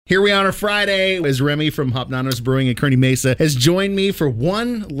Here we are on a Friday as Remy from Hop Anonymous Brewing in Kearney Mesa has joined me for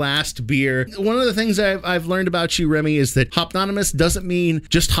one last beer. One of the things I've learned about you, Remy, is that Hop Anonymous doesn't mean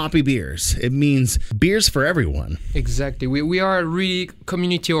just hoppy beers. It means beers for everyone. Exactly. We are really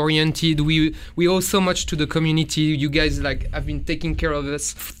community oriented. We owe so much to the community. You guys have been taking care of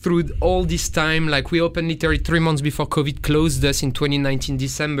us through all this time. We opened literally 3 months before COVID closed us in 2019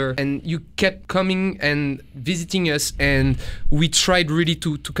 December, and you kept coming and visiting us, and we tried really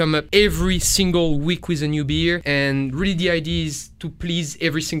to come up every single week with a new beer, and really the idea is to please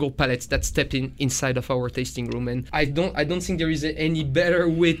every single palate that stepped inside of our tasting room. And I don't think there is any better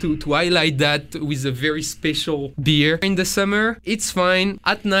way to highlight that with a very special beer. In the summer, it's fine.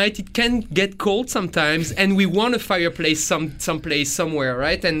 At night, it can get cold sometimes, and we want a fireplace someplace somewhere,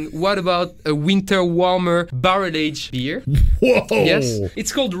 right? And what about a winter warmer barrel-aged beer? Whoa! Yes.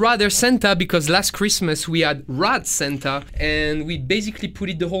 It's called Radar Santa because last Christmas we had Rad Santa, and we basically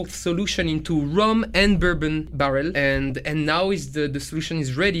put the whole solution into rum and bourbon barrel, and now the solution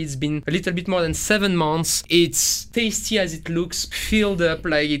is ready. It's been a little bit more than 7 months. It's tasty as it looks, filled up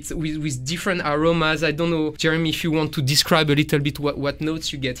it's with different aromas. I don't know, Jeremy, if you want to describe a little bit what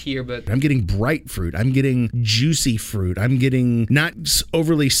notes you get here, but I'm getting bright fruit. I'm getting juicy fruit. I'm getting not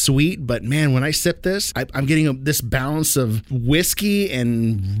overly sweet, but man, when I sip this, I'm getting this balance of whiskey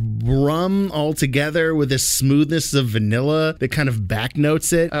and rum all together with this smoothness of vanilla that kind of back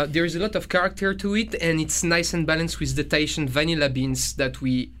notes it. There is a lot of character to it, and it's nice and balanced with the Tahitian vanilla beans that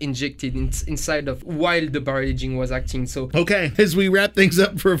we injected inside of while the barrel aging was acting. So okay, as we wrap things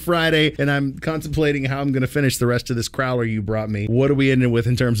up for Friday, and I'm contemplating how I'm going to finish the rest of this crowler you brought me, what are we ending with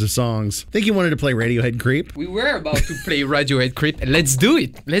in terms of songs? I think you wanted to play Radiohead Creep. We were about to play Radiohead Creep. Let's do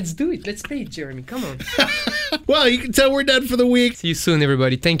it. Let's play it, Jeremy. Come on. Well, you can tell we're done for the week. See you soon,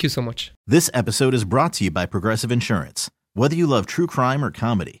 everybody. Thank you so much. This episode is brought to you by Progressive Insurance. Whether you love true crime or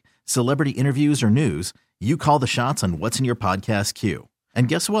comedy, celebrity interviews or news, you call the shots on what's in your podcast queue. And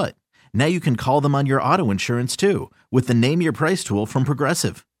guess what? Now you can call them on your auto insurance too with the Name Your Price tool from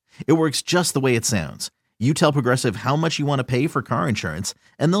Progressive. It works just the way it sounds. You tell Progressive how much you want to pay for car insurance,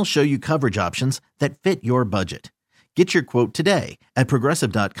 and they'll show you coverage options that fit your budget. Get your quote today at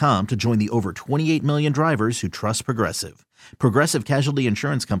Progressive.com to join the over 28 million drivers who trust Progressive. Progressive Casualty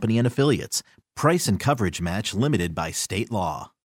Insurance Company and Affiliates. Price and coverage match limited by state law.